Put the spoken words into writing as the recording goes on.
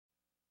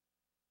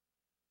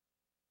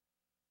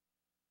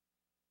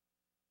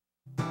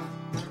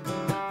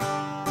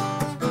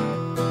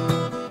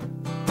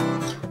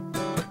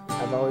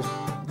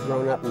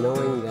grown up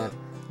knowing that,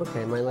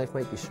 okay, my life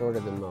might be shorter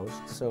than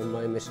most, so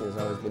my mission has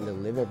always been to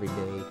live every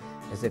day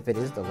as if it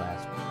is the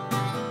last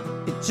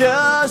one. It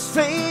just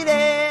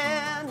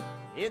faded.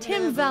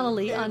 Tim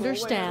Vallillee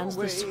understands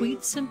the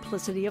sweet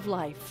simplicity of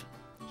life.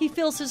 He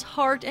fills his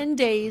heart and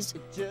days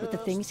with the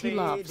things he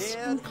loves,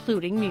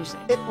 including music.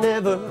 It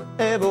never,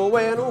 ever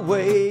went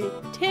away.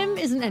 Tim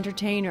is an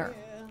entertainer.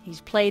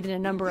 He's played in a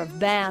number of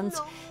bands,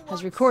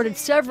 has recorded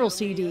several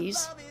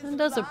CDs, and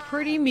does a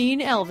pretty mean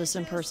Elvis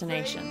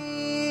impersonation.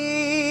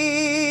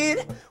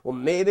 Well,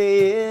 maybe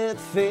it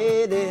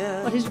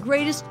faded. But his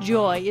greatest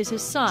joy is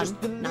his son,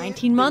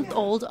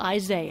 19-month-old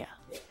Isaiah.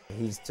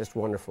 He's just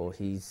wonderful.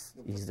 He's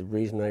the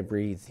reason I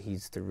breathe.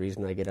 He's the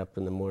reason I get up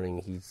in the morning.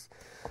 I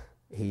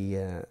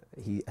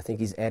think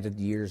he's added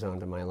years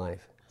onto my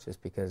life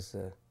just because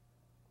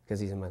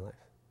he's in my life.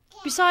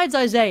 Besides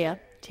Isaiah,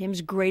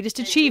 Tim's greatest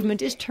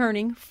achievement is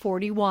turning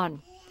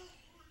 41.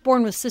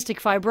 Born with cystic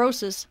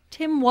fibrosis,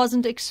 Tim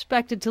wasn't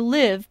expected to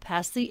live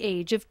past the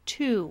age of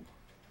 2.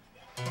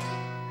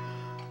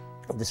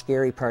 The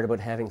scary part about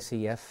having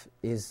CF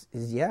is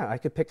yeah, I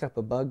could pick up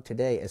a bug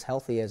today as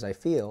healthy as I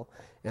feel,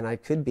 and I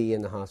could be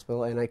in the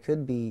hospital, and I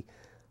could be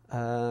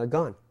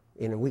gone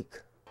in a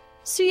week.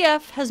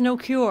 CF has no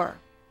cure.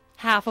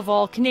 Half of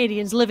all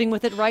Canadians living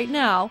with it right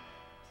now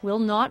will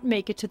not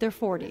make it to their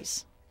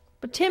 40s.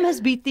 But Tim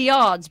has beat the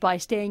odds by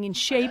staying in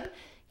shape,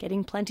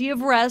 getting plenty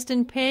of rest,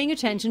 and paying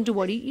attention to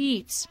what he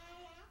eats.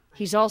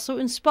 He's also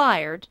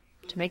inspired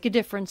to make a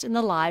difference in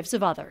the lives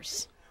of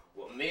others.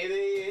 Well, maybe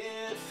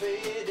it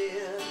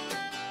faded.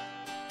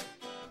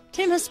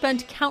 Tim has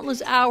spent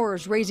countless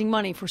hours raising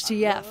money for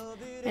CF,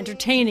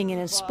 entertaining and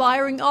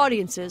inspiring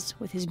audiences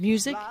with his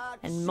music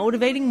and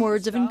motivating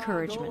words of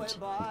encouragement.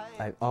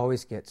 I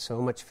always get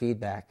so much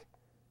feedback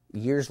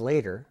years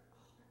later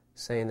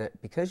saying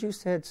that because you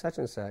said such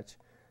and such,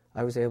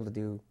 I was able to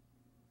do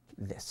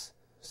this.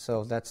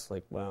 So that's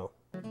like, wow.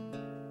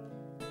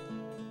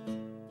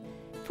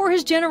 For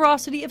his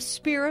generosity of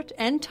spirit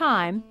and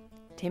time,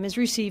 Tim is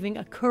receiving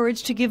a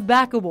Courage to Give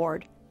Back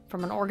award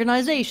from an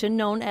organization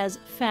known as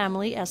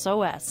Famly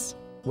SOS.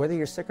 Whether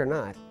you're sick or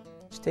not,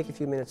 just take a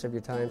few minutes of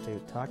your time to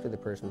talk to the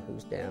person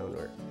who's down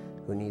or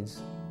who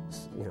needs,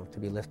 to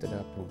be lifted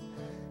up, and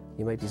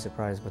you might be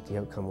surprised what the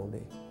outcome will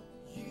be.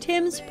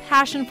 Tim's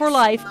passion for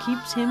life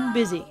keeps him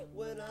busy.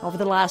 Over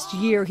the last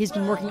year, he's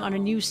been working on a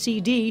new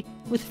CD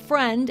with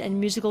friend and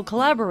musical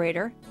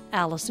collaborator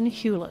Allison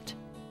Hewlett.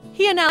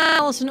 He and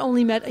Allison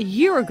only met a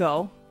year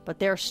ago, but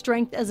their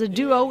strength as a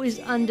duo is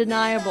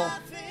undeniable.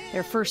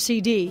 Their first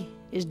CD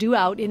is due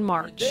out in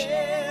March.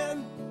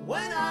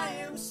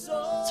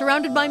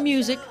 Surrounded by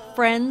music,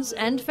 friends,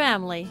 and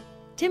family,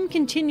 Tim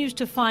continues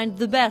to find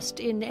the best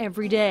in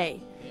every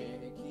day,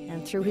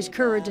 and through his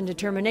courage and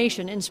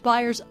determination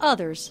inspires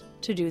others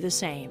to do the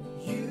same.